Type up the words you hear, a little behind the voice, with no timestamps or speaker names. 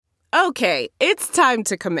Okay, it's time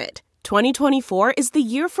to commit. 2024 is the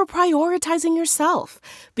year for prioritizing yourself.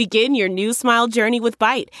 Begin your new smile journey with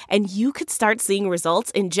Byte, and you could start seeing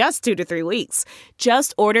results in just 2 to 3 weeks.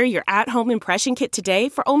 Just order your at-home impression kit today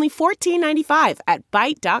for only $14.95 at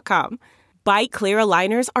Byte.com. Byte Clear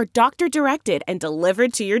aligners are doctor-directed and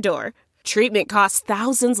delivered to your door. Treatment costs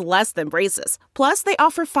thousands less than braces. Plus, they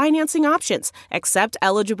offer financing options, accept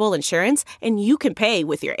eligible insurance, and you can pay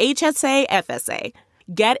with your HSA, FSA.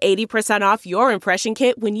 Get 80% off your impression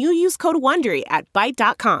kit when you use code WONDERY at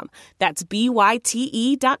Byte.com. That's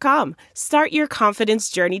BYTE.com. Start your confidence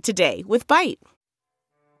journey today with Byte.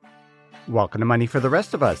 Welcome to Money for the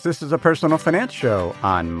Rest of Us. This is a personal finance show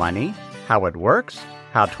on money, how it works,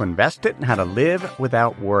 how to invest it, and how to live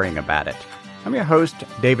without worrying about it. I'm your host,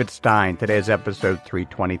 David Stein. Today is episode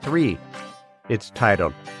 323. It's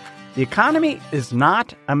titled, The Economy is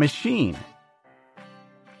Not a Machine.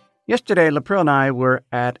 Yesterday, Lapril and I were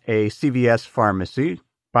at a CVS pharmacy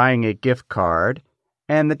buying a gift card,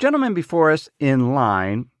 and the gentleman before us in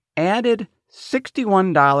line added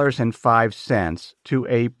 $61.05 to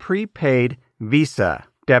a prepaid Visa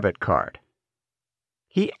debit card.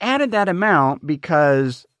 He added that amount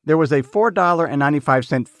because there was a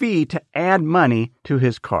 $4.95 fee to add money to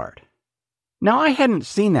his card. Now, I hadn't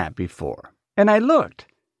seen that before, and I looked.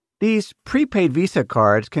 These prepaid Visa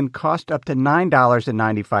cards can cost up to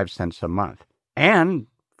 $9.95 a month, and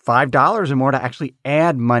 $5 or more to actually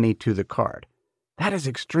add money to the card. That is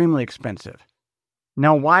extremely expensive.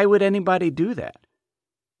 Now, why would anybody do that?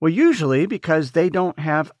 Well, usually because they don't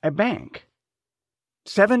have a bank.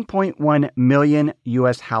 7.1 million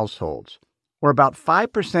U.S. households, or about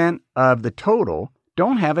 5% of the total,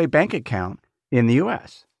 don't have a bank account in the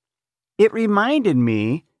U.S. It reminded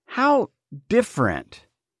me how different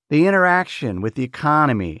the interaction with the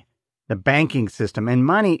economy, the banking system, and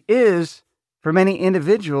money is for many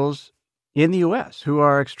individuals in the U.S. who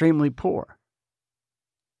are extremely poor.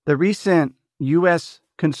 The recent U.S.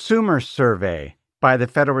 Consumer Survey by the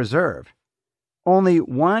Federal Reserve, only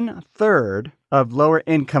 1/3 of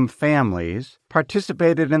lower-income families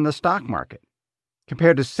participated in the stock market,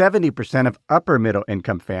 compared to 70% of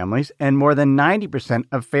upper-middle-income families and more than 90%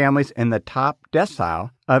 of families in the top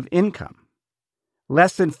decile of income.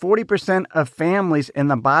 Less than 40% of families in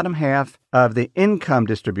the bottom half of the income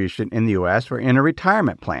distribution in the U.S. were in a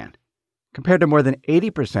retirement plan, compared to more than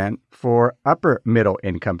 80% for upper middle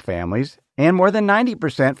income families and more than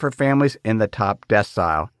 90% for families in the top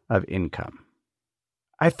decile of income.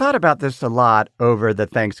 I thought about this a lot over the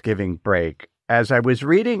Thanksgiving break as I was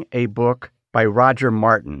reading a book by Roger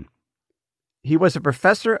Martin. He was a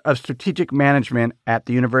professor of strategic management at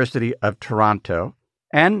the University of Toronto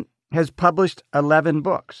and has published 11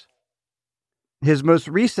 books. His most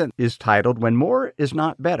recent is titled When More Is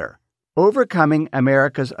Not Better: Overcoming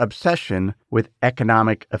America's Obsession with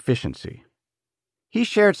Economic Efficiency. He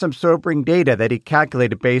shared some sobering data that he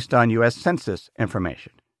calculated based on U.S. Census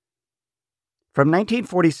information. From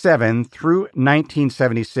 1947 through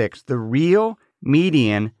 1976, the real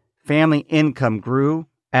median family income grew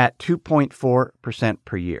at 2.4%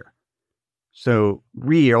 per year. So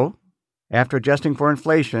real, after adjusting for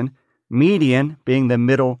inflation, median being the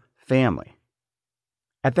middle family.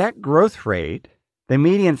 At that growth rate, the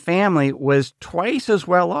median family was twice as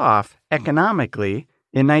well off economically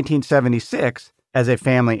in 1976 as a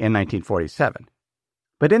family in 1947.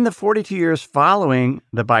 But in the 42 years following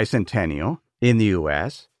the bicentennial in the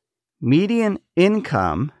U.S., median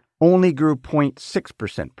income only grew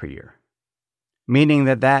 0.6% per year, meaning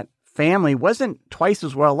that family wasn't twice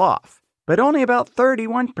as well off, but only about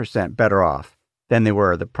 31% better off than they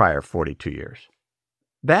were the prior 42 years.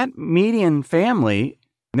 That median family,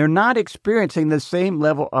 they're not experiencing the same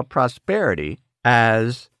level of prosperity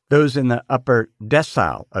as those in the upper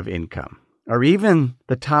decile of income, or even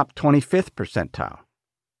the top 25th percentile.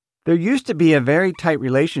 There used to be a very tight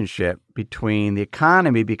relationship between the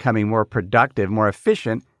economy becoming more productive, more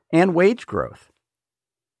efficient, and wage growth.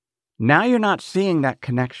 Now you're not seeing that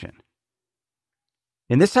connection.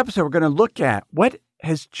 In this episode, we're going to look at what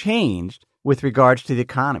has changed with regards to the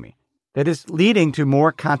economy that is leading to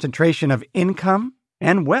more concentration of income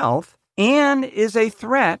and wealth and is a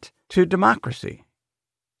threat to democracy.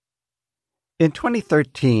 In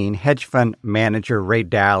 2013, hedge fund manager Ray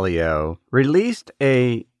Dalio released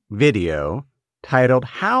a video titled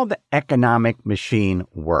How the Economic Machine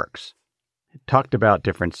Works. It talked about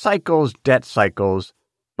different cycles, debt cycles,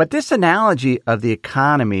 but this analogy of the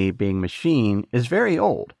economy being machine is very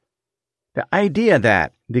old. The idea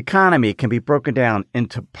that the economy can be broken down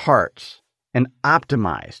into parts and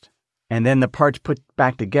optimized, and then the parts put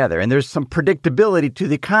back together, and there's some predictability to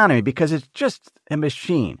the economy because it's just a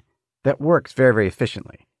machine. that works very, very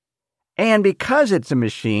efficiently. And because it's a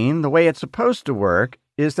machine, the way it's supposed to work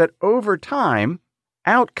is that over time,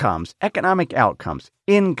 outcomes, economic outcomes,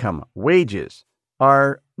 income, wages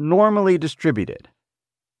are normally distributed.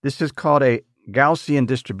 This is called a Gaussian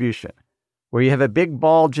distribution, where you have a big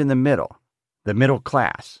bulge in the middle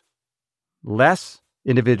class. Less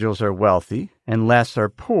individuals are wealthy and less are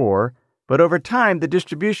poor, but over time, the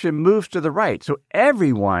distribution moves to the right, so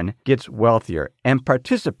everyone gets wealthier and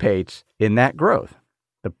participates in that growth.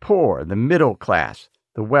 The poor, the middle class,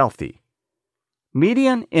 the wealthy.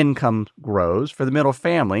 Median income grows for the middle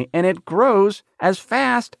family, and it grows as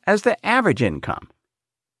fast as the average income.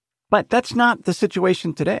 But that's not the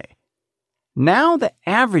situation today. Now the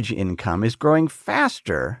average income is growing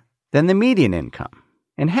faster than the median income,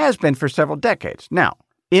 and has been for several decades. Now,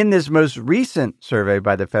 in this most recent survey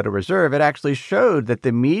by the Federal Reserve, it actually showed that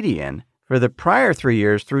the median for the prior 3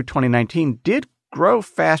 years through 2019 did grow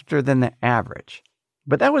faster than the average.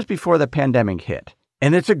 But that was before the pandemic hit.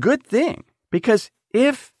 And it's a good thing, because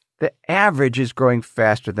if the average is growing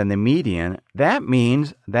faster than the median, that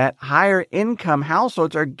means that higher income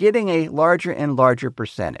households are getting a larger and larger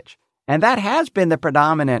percentage. And that has been the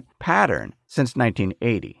predominant pattern since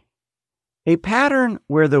 1980. A pattern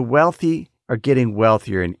where the wealthy are getting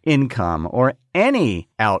wealthier in income, or any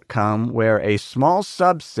outcome where a small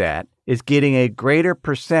subset is getting a greater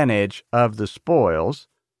percentage of the spoils,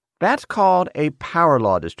 that's called a power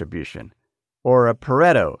law distribution, or a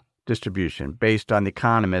Pareto distribution based on the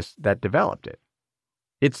economists that developed it.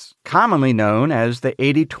 It's commonly known as the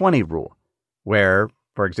 80-20 rule, where,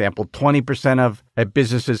 for example, 20% of a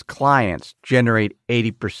business's clients generate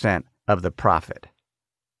 80% of the profit.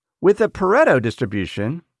 With the Pareto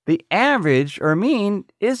distribution, the average or mean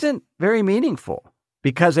isn't very meaningful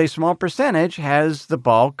because a small percentage has the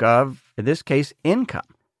bulk of, in this case, income,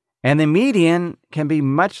 and the median can be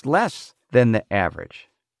much less than the average.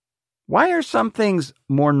 Why are some things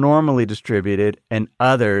more normally distributed and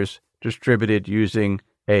others distributed using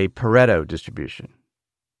a Pareto distribution?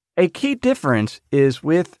 A key difference is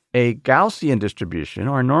with a Gaussian distribution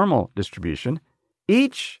or a normal distribution,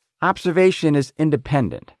 each observation is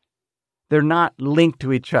independent. They're not linked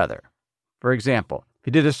to each other. For example, if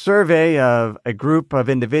you did a survey of a group of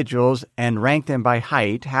individuals and ranked them by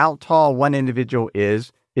height, how tall one individual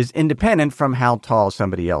is independent from how tall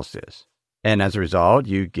somebody else is. And as a result,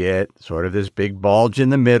 you get sort of this big bulge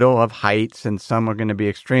in the middle of heights, and some are going to be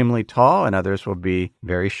extremely tall and others will be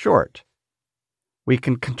very short. We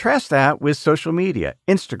can contrast that with social media,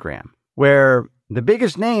 Instagram, where the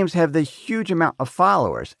biggest names have the huge amount of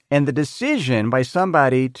followers, and the decision by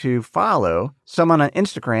somebody to follow someone on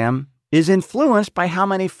Instagram is influenced by how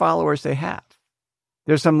many followers they have.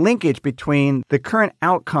 There's some linkage between the current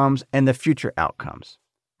outcomes and the future outcomes.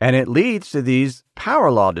 And it leads to these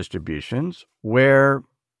power law distributions where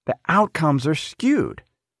the outcomes are skewed,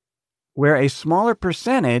 where a smaller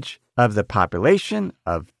percentage of the population,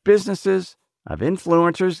 of businesses, of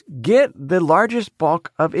influencers get the largest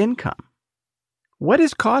bulk of income. What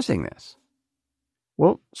is causing this?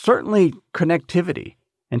 Well, certainly connectivity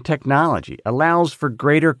and technology allows for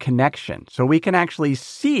greater connection, so we can actually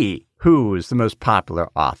see who is the most popular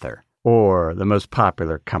author or the most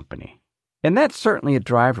popular company. And that's certainly a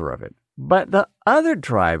driver of it. But the other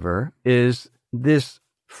driver is this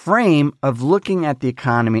frame of looking at the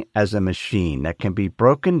economy as a machine that can be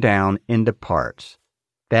broken down into parts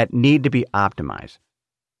that need to be optimized.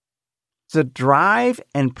 The drive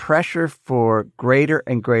and pressure for greater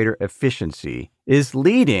and greater efficiency is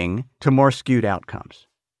leading to more skewed outcomes.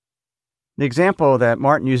 The example that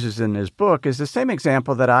Martin uses in his book is the same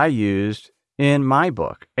example that I used in my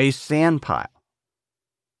book, a sand pile.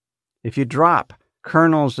 If you drop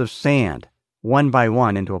kernels of sand one by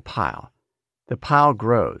one into a pile, the pile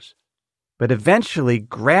grows. But eventually,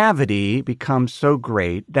 gravity becomes so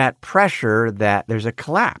great, that pressure, that there's a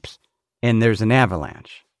collapse and there's an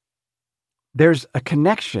avalanche. There's a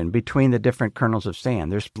connection between the different kernels of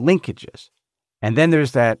sand. There's linkages. And then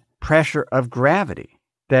there's that pressure of gravity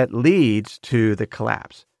that leads to the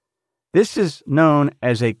collapse. This is known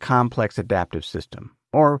as a complex adaptive system,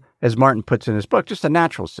 or as Martin puts in his book, just a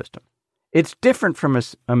natural system. It's different from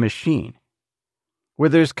a machine, where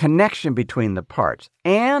there's connection between the parts.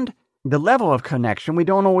 And the level of connection we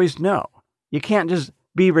don't always know. You can't just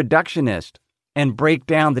be reductionist and break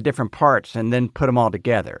down the different parts and then put them all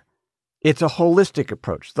together. It's a holistic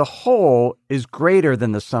approach. The whole is greater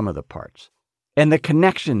than the sum of the parts, and the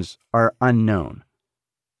connections are unknown.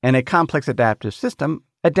 And a complex adaptive system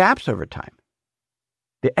adapts over time.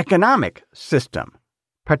 The economic system,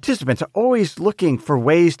 participants are always looking for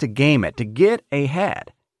ways to game it, to get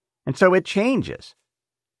ahead. And so it changes.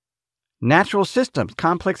 Natural systems,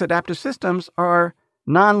 complex adaptive systems, are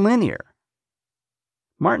nonlinear.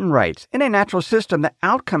 Martin writes, in a natural system, the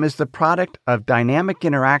outcome is the product of dynamic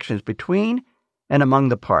interactions between and among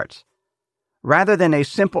the parts, rather than a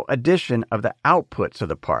simple addition of the outputs of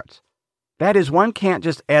the parts. That is, one can't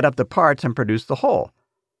just add up the parts and produce the whole.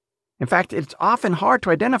 In fact, it's often hard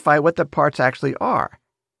to identify what the parts actually are.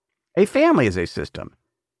 A family is a system.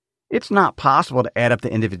 It's not possible to add up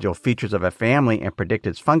the individual features of a family and predict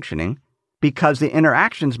its functioning, because the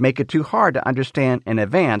interactions make it too hard to understand in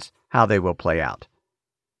advance how they will play out.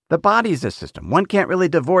 The body is a system. One can't really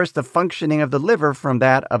divorce the functioning of the liver from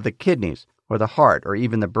that of the kidneys, or the heart, or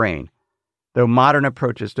even the brain, though modern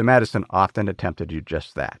approaches to medicine often attempt to do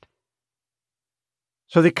just that.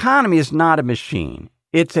 So the economy is not a machine.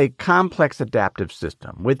 It's a complex adaptive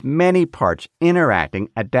system with many parts interacting,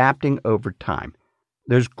 adapting over time.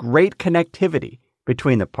 There's great connectivity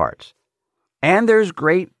between the parts, and there's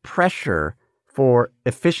great pressure for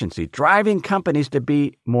efficiency, driving companies to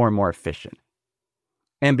be more and more efficient.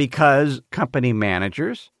 And because company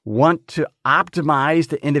managers want to optimize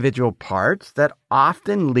the individual parts, that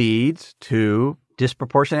often leads to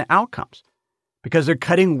disproportionate outcomes because they're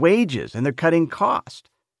cutting wages and they're cutting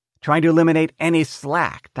cost, trying to eliminate any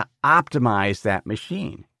slack to optimize that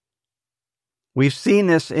machine. We've seen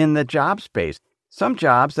this in the job space. Some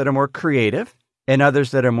jobs that are more creative and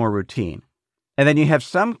others that are more routine. And then you have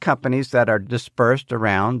some companies that are dispersed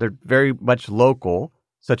around. They're very much local,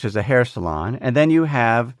 such as a hair salon. And then you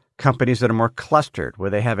have companies that are more clustered, where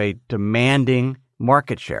they have a demanding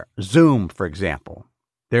market share. Zoom, for example.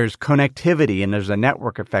 There's connectivity and there's a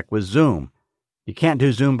network effect with Zoom. You can't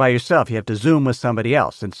do Zoom by yourself. You have to Zoom with somebody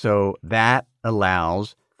else. And so that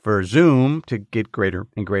allows for Zoom to get greater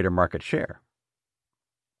and greater market share.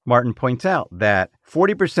 Martin points out that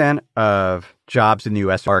 40% of jobs in the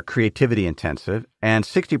U.S. are creativity intensive and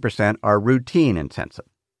 60% are routine intensive.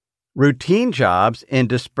 Routine jobs in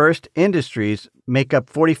dispersed industries make up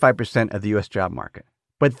 45% of the U.S. job market,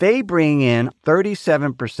 but they bring in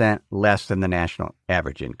 37% less than the national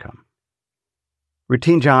average income.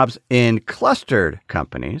 Routine jobs in clustered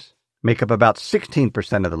companies make up about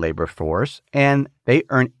 16% of the labor force, and they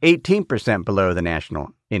earn 18% below the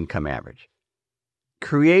national income average.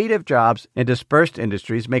 Creative jobs in dispersed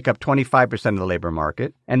industries make up 25% of the labor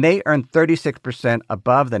market, and they earn 36%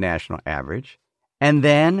 above the national average. And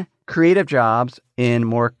then creative jobs in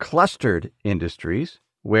more clustered industries,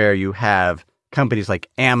 where you have companies like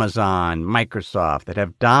Amazon, Microsoft that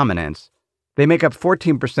have dominance, they make up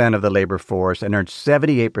 14% of the labor force and earn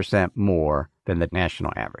 78% more than the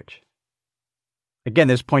national average. Again,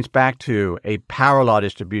 this points back to a power law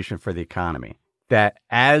distribution for the economy, that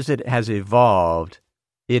as it has evolved,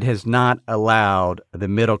 it has not allowed the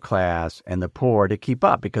middle class and the poor to keep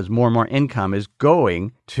up because more and more income is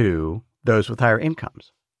going to those with higher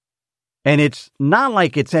incomes. And it's not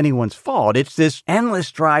like it's anyone's fault. It's this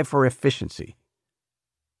endless drive for efficiency.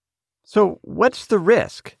 So what's the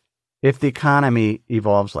risk if the economy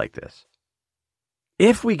evolves like this?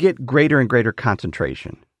 If we get greater and greater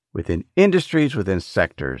concentration within industries, within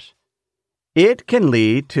sectors, it can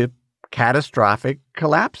lead to catastrophic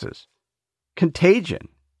collapses, contagion.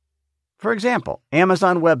 For example,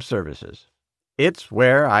 Amazon Web Services. It's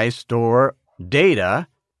where I store data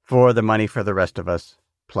for the Money for the Rest of Us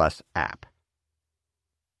Plus app.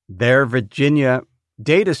 Their Virginia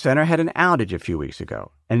data center had an outage a few weeks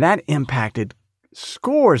ago, and that impacted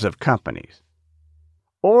scores of companies.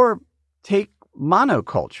 Or take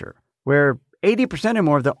monoculture, where 80% or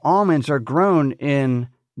more of the almonds are grown in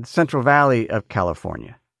the Central Valley of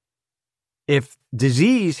California. If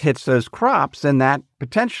disease hits those crops, then that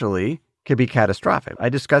potentially could be catastrophic. I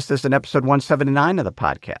discussed this in episode 179 of the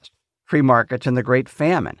podcast, Free Markets and the Great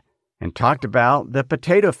Famine, and talked about the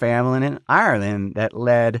potato famine in Ireland that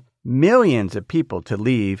led millions of people to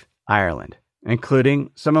leave Ireland,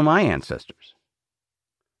 including some of my ancestors.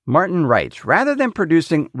 Martin writes, rather than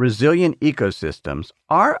producing resilient ecosystems,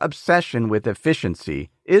 our obsession with efficiency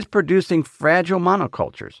is producing fragile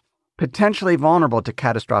monocultures, potentially vulnerable to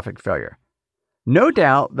catastrophic failure. No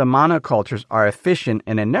doubt the monocultures are efficient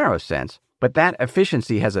in a narrow sense, but that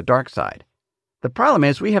efficiency has a dark side. The problem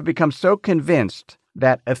is we have become so convinced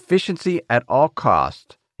that efficiency at all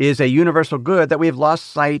costs is a universal good that we have lost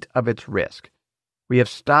sight of its risk. We have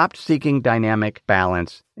stopped seeking dynamic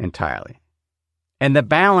balance entirely. And the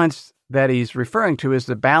balance that he's referring to is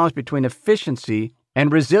the balance between efficiency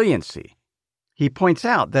and resiliency. He points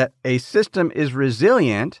out that a system is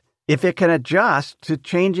resilient if it can adjust to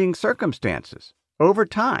changing circumstances over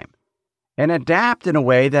time and adapt in a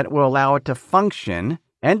way that will allow it to function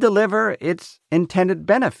and deliver its intended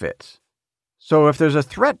benefits. So if there's a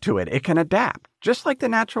threat to it, it can adapt, just like the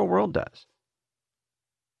natural world does.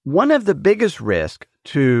 One of the biggest risks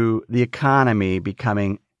to the economy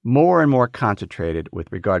becoming more and more concentrated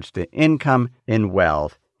with regards to income and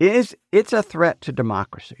wealth is it's a threat to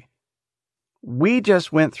democracy. We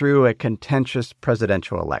just went through a contentious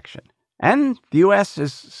presidential election, and the U.S.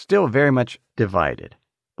 is still very much divided.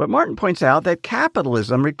 But Martin points out that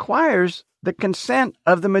capitalism requires the consent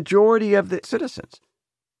of the majority of the citizens.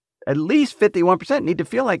 At least 51% need to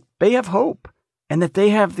feel like they have hope and that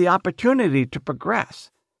they have the opportunity to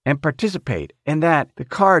progress and participate, and that the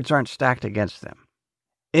cards aren't stacked against them.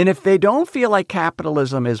 And if they don't feel like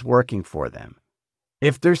capitalism is working for them,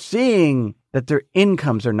 if they're seeing that their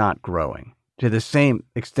incomes are not growing to the same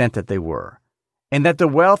extent that they were, and that the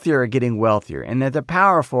wealthier are getting wealthier, and that the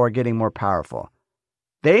powerful are getting more powerful,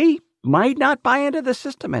 they might not buy into the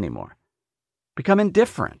system anymore, become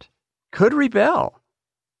indifferent, could rebel.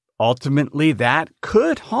 Ultimately, that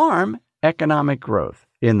could harm economic growth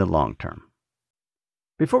in the long term.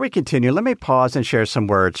 Before we continue, let me pause and share some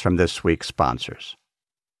words from this week's sponsors.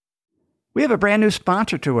 We have a brand new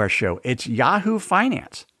sponsor to our show. It's Yahoo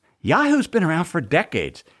Finance. Yahoo's been around for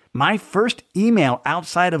decades. My first email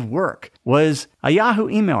outside of work was a Yahoo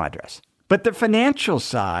email address. But the financial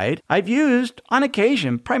side I've used on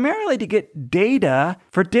occasion primarily to get data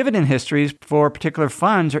for dividend histories for particular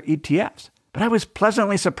funds or ETFs. But I was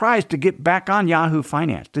pleasantly surprised to get back on Yahoo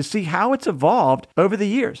Finance to see how it's evolved over the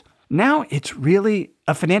years. Now it's really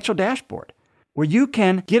a financial dashboard where you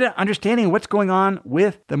can get an understanding of what's going on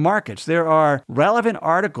with the markets. There are relevant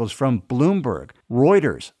articles from Bloomberg,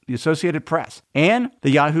 Reuters, the Associated Press, and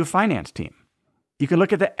the Yahoo Finance team. You can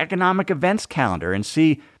look at the economic events calendar and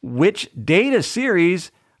see which data series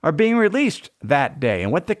are being released that day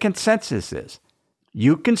and what the consensus is.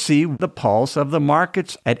 You can see the pulse of the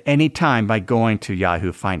markets at any time by going to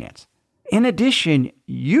Yahoo Finance. In addition,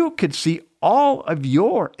 you could see all of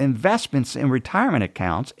your investments in retirement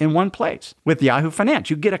accounts in one place. With Yahoo Finance,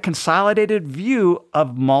 you get a consolidated view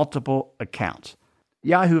of multiple accounts.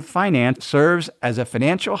 Yahoo Finance serves as a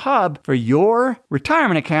financial hub for your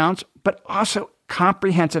retirement accounts, but also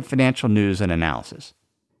comprehensive financial news and analysis.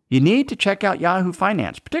 You need to check out Yahoo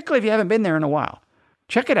Finance, particularly if you haven't been there in a while.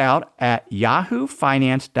 Check it out at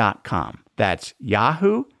yahoofinance.com. That's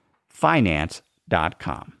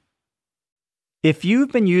yahoofinance.com. If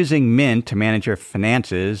you've been using Mint to manage your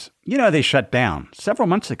finances, you know they shut down several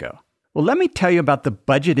months ago. Well, let me tell you about the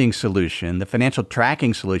budgeting solution, the financial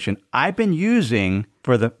tracking solution I've been using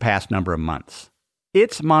for the past number of months.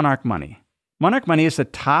 It's Monarch Money. Monarch Money is the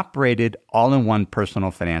top-rated all-in-one personal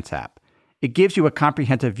finance app. It gives you a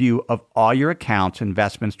comprehensive view of all your accounts,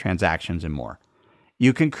 investments, transactions, and more.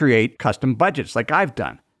 You can create custom budgets like I've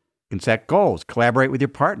done. You can set goals, collaborate with your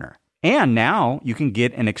partner. And now you can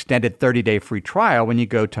get an extended 30-day free trial when you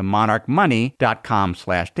go to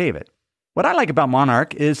monarchmoney.com/David. What I like about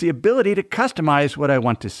Monarch is the ability to customize what I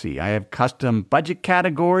want to see. I have custom budget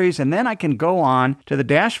categories, and then I can go on to the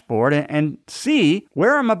dashboard and see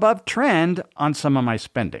where I'm above trend on some of my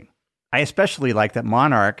spending. I especially like that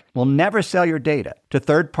Monarch will never sell your data to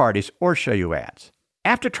third parties or show you ads.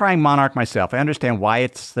 After trying Monarch myself, I understand why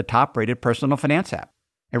it's the top-rated personal finance app.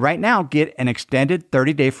 And right now, get an extended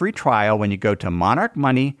 30-day free trial when you go to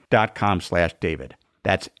monarchmoney.com/David.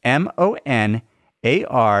 That's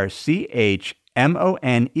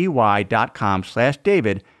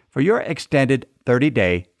monarchmoney.com/David for your extended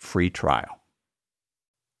 30-day free trial.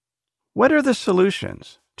 What are the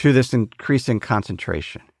solutions to this increasing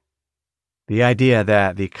concentration? The idea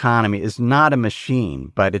that the economy is not a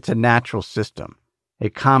machine, but it's a natural system, a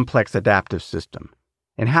complex adaptive system.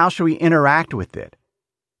 And how should we interact with it?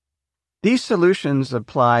 These solutions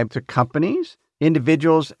apply to companies,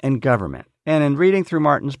 individuals, and government. And in reading through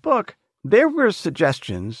Martin's book, there were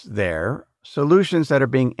suggestions there, solutions that are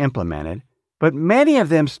being implemented, but many of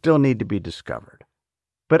them still need to be discovered.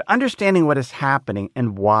 But understanding what is happening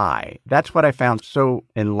and why, that's what I found so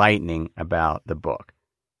enlightening about the book.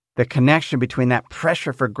 The connection between that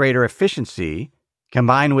pressure for greater efficiency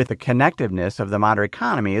combined with the connectiveness of the modern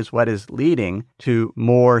economy is what is leading to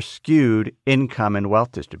more skewed income and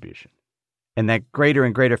wealth distribution. And that greater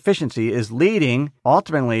and greater efficiency is leading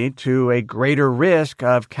ultimately to a greater risk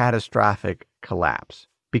of catastrophic collapse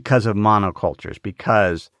because of monocultures,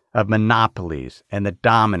 because of monopolies and the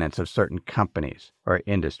dominance of certain companies or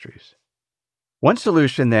industries. One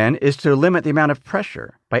solution then is to limit the amount of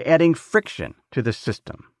pressure by adding friction to the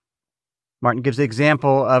system. Martin gives the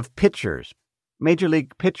example of pitchers. Major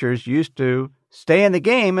league pitchers used to stay in the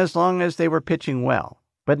game as long as they were pitching well.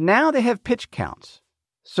 But now they have pitch counts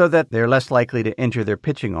so that they're less likely to injure their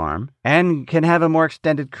pitching arm and can have a more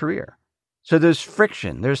extended career. So there's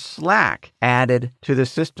friction, there's slack added to the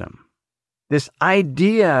system. This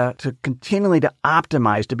idea to continually to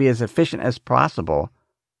optimize, to be as efficient as possible,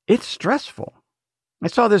 it's stressful. I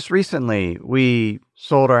saw this recently. We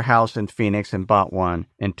sold our house in Phoenix and bought one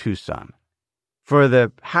in Tucson. For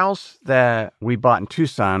the house that we bought in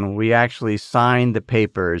Tucson, we actually signed the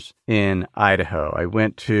papers in Idaho. I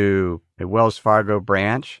went to a Wells Fargo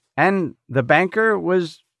branch, and the banker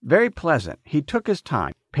was very pleasant. He took his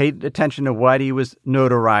time, paid attention to what he was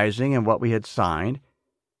notarizing and what we had signed.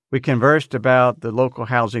 We conversed about the local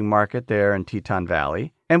housing market there in Teton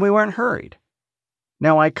Valley, and we weren't hurried.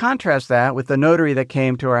 Now, I contrast that with the notary that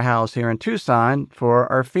came to our house here in Tucson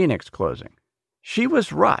for our Phoenix closing. She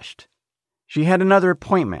was rushed. She had another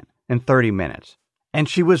appointment in 30 minutes, and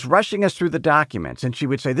she was rushing us through the documents, and she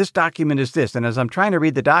would say, this document is this. And as I'm trying to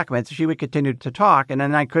read the documents, she would continue to talk, and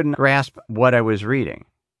then I couldn't grasp what I was reading.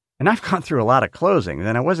 And I've gone through a lot of closings,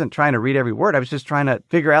 and I wasn't trying to read every word. I was just trying to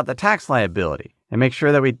figure out the tax liability and make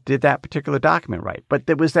sure that we did that particular document right. But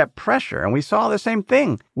there was that pressure, and we saw the same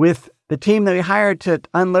thing with the team that we hired to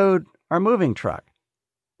unload our moving truck.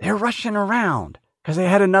 They're rushing around because they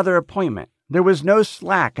had another appointment. There was no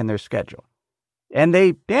slack in their schedule. And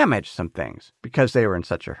they damaged some things because they were in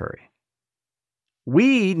such a hurry.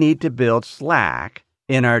 We need to build slack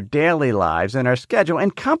in our daily lives and our schedule,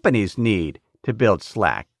 and companies need to build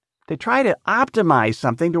slack. They try to optimize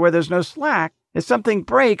something to where there's no slack. If something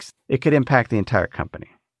breaks, it could impact the entire company.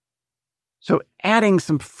 So adding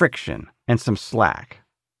some friction and some slack.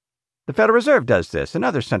 The Federal Reserve does this, and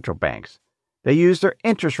other central banks. They use their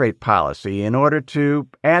interest rate policy in order to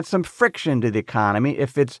add some friction to the economy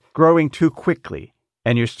if it's growing too quickly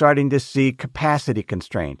and you're starting to see capacity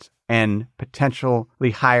constraints and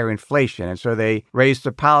potentially higher inflation. And so they raise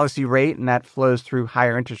the policy rate, and that flows through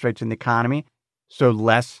higher interest rates in the economy. So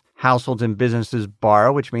less households and businesses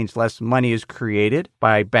borrow, which means less money is created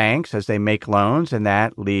by banks as they make loans, and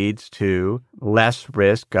that leads to less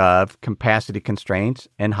risk of capacity constraints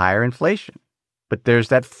and higher inflation. But there's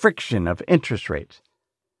that friction of interest rates.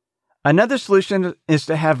 Another solution is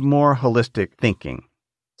to have more holistic thinking.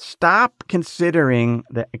 Stop considering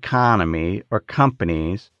the economy or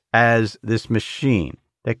companies as this machine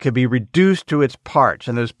that could be reduced to its parts,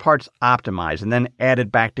 and those parts optimized and then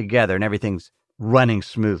added back together, and everything's running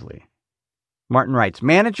smoothly. Martin writes,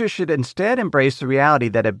 managers should instead embrace the reality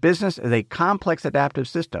that a business is a complex adaptive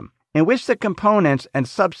system in which the components and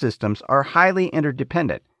subsystems are highly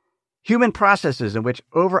interdependent. Human processes in which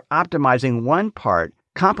over-optimizing one part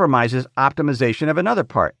compromises optimization of another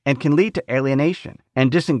part and can lead to alienation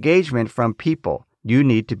and disengagement from people you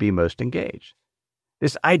need to be most engaged.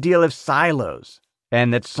 This ideal of silos,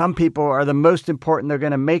 and that some people are the most important, they're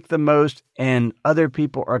going to make the most, and other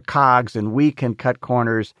people are cogs and we can cut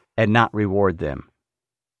corners and not reward them.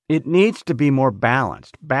 It needs to be more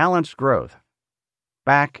balanced growth.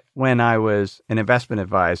 Back when I was an investment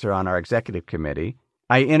advisor on our executive committee,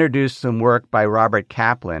 I introduced some work by Robert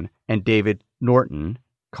Kaplan and David Norton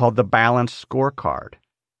called the Balanced Scorecard.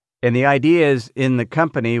 And the idea is in the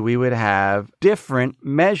company, we would have different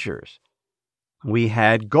measures. We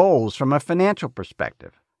had goals from a financial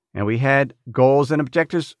perspective, and we had goals and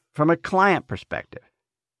objectives from a client perspective.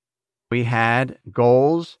 We had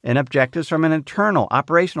goals and objectives from an internal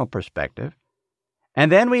operational perspective.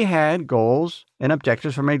 And then we had goals and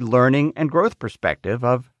objectives from a learning and growth perspective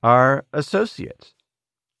of our associates.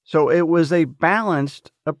 So it was a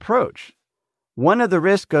balanced approach. One of the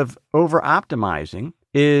risks of over-optimizing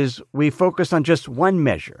is we focus on just one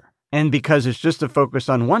measure. And because it's just a focus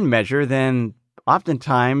on one measure, then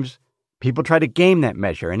oftentimes people try to game that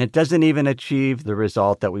measure, and it doesn't even achieve the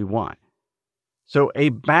result that we want. So a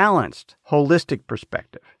balanced, holistic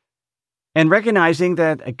perspective. And recognizing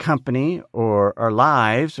that a company or our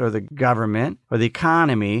lives or the government or the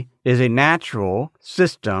economy is a natural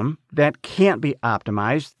system that can't be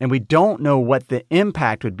optimized, and we don't know what the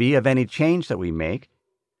impact would be of any change that we make,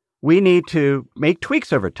 we need to make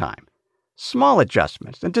tweaks over time, small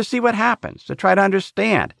adjustments, and to see what happens, to try to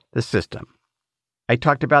understand the system. I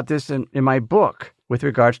talked about this in my book with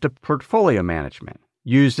regards to portfolio management,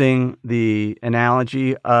 using the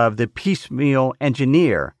analogy of the piecemeal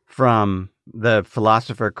engineer from the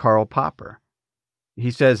philosopher Karl Popper.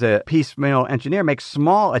 He says a piecemeal engineer makes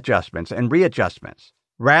small adjustments and readjustments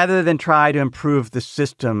rather than try to improve the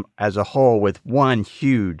system as a whole with one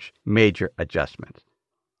huge major adjustment.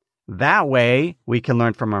 That way, we can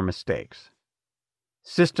learn from our mistakes.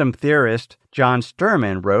 System theorist John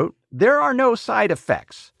Sterman wrote, "There are no side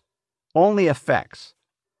effects, only effects.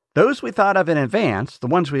 Those we thought of in advance, the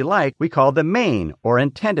ones we like, we call the main or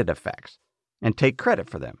intended effects and take credit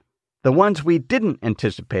for them. The ones we didn't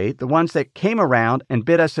anticipate, the ones that came around and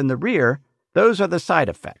bit us in the rear, those are the side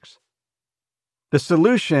effects. The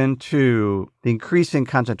solution to the increasing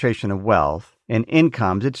concentration of wealth and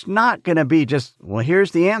incomes, it's not going to be just, well,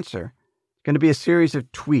 here's the answer. It's going to be a series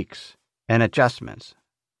of tweaks and adjustments.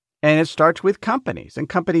 And it starts with companies and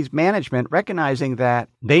companies' management recognizing that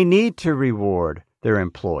they need to reward their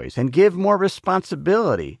employees and give more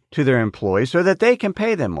responsibility to their employees so that they can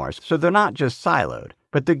pay them more. So they're not just siloed,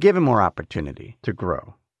 but they're given more opportunity to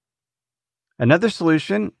grow. Another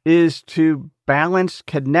solution is to balance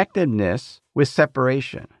connectedness with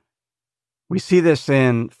separation. We see this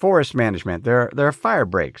in forest management. There are fire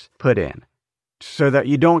breaks put in so that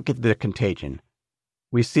you don't get the contagion.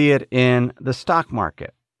 We see it in the stock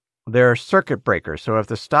market. There are circuit breakers. So if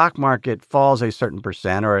the stock market falls a certain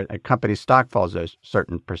percent or a company's stock falls a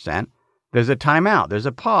certain percent, there's a timeout, there's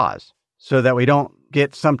a pause so that we don't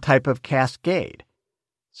get some type of cascade.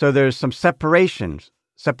 So there's some separation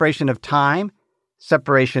of time,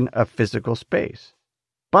 separation of physical space.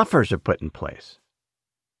 Buffers are put in place.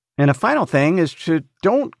 And a final thing is to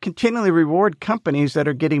don't continually reward companies that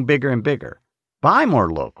are getting bigger and bigger. Buy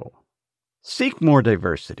more local. Seek more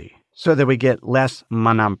diversity so that we get less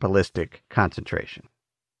monopolistic concentration.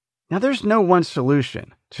 Now, there's no one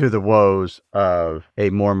solution to the woes of a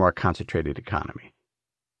more and more concentrated economy.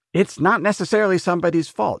 It's not necessarily somebody's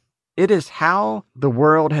fault. It is how the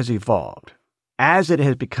world has evolved as it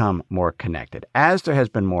has become more connected, as there has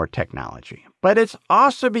been more technology. But it's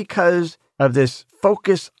also because of this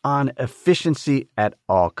focus on efficiency at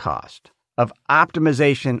all cost, of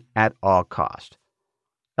optimization at all cost,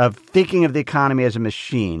 of thinking of the economy as a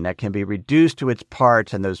machine that can be reduced to its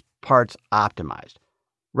parts and those parts optimized,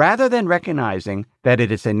 rather than recognizing that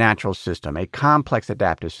it is a natural system, a complex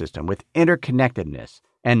adaptive system with interconnectedness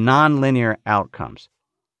and nonlinear outcomes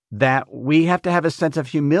that we have to have a sense of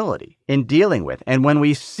humility in dealing with. And when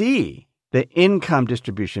we see the income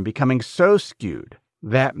distribution becoming so skewed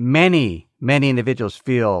that many individuals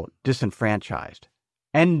feel disenfranchised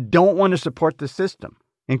and don't want to support the system,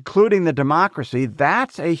 including the democracy,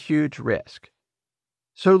 that's a huge risk.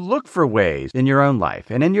 So look for ways in your own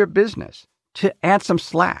life and in your business to add some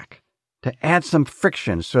slack, to add some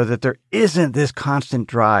friction so that there isn't this constant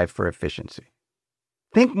drive for efficiency.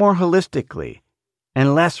 Think more holistically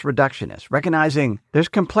and less reductionist, recognizing there's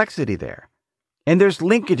complexity there and there's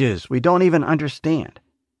linkages we don't even understand.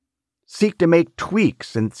 Seek to make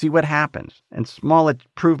tweaks and see what happens and small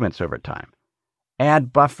improvements over time.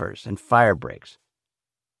 Add buffers and fire breaks.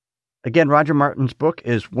 Again, Roger Martin's book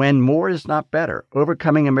is When More Is Not Better,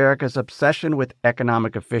 Overcoming America's Obsession with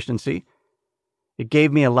Economic Efficiency. It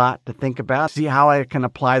gave me a lot to think about, see how I can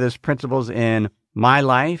apply those principles in my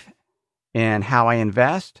life and how I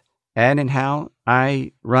invest and in how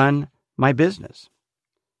I run my business.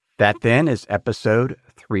 That then is episode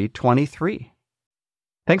 323.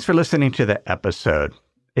 Thanks for listening to the episode.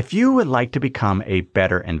 If you would like to become a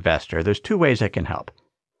better investor, there's two ways I can help.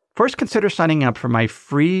 First, consider signing up for my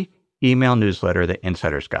free email newsletter, The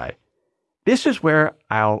Insider's Guide. This is where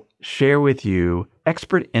I'll share with you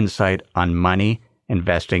expert insight on money,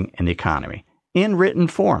 investing, and the economy in written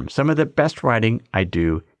form, some of the best writing I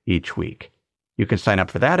do each week. You can sign up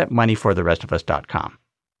for that at moneyfortherestofus.com.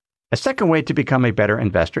 A second way to become a better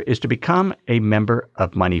investor is to become a member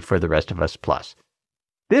of Money for the Rest of Us Plus.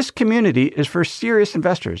 This community is for serious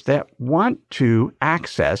investors that want to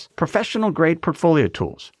access professional-grade portfolio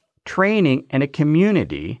tools, training, and a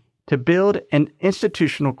community to build an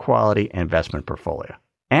institutional quality investment portfolio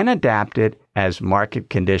and adapt it as market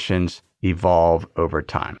conditions evolve over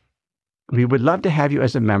time. We would love to have you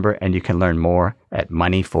as a member, and you can learn more at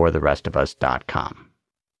moneyfortherestofus.com.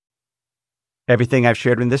 Everything I've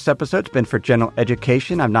shared in this episode has been for general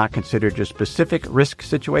education. I've not considered your specific risk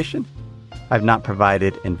situation. I've not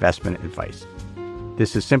provided investment advice.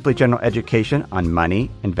 This is simply general education on money,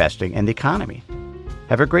 investing, and the economy.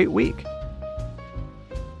 Have a great week.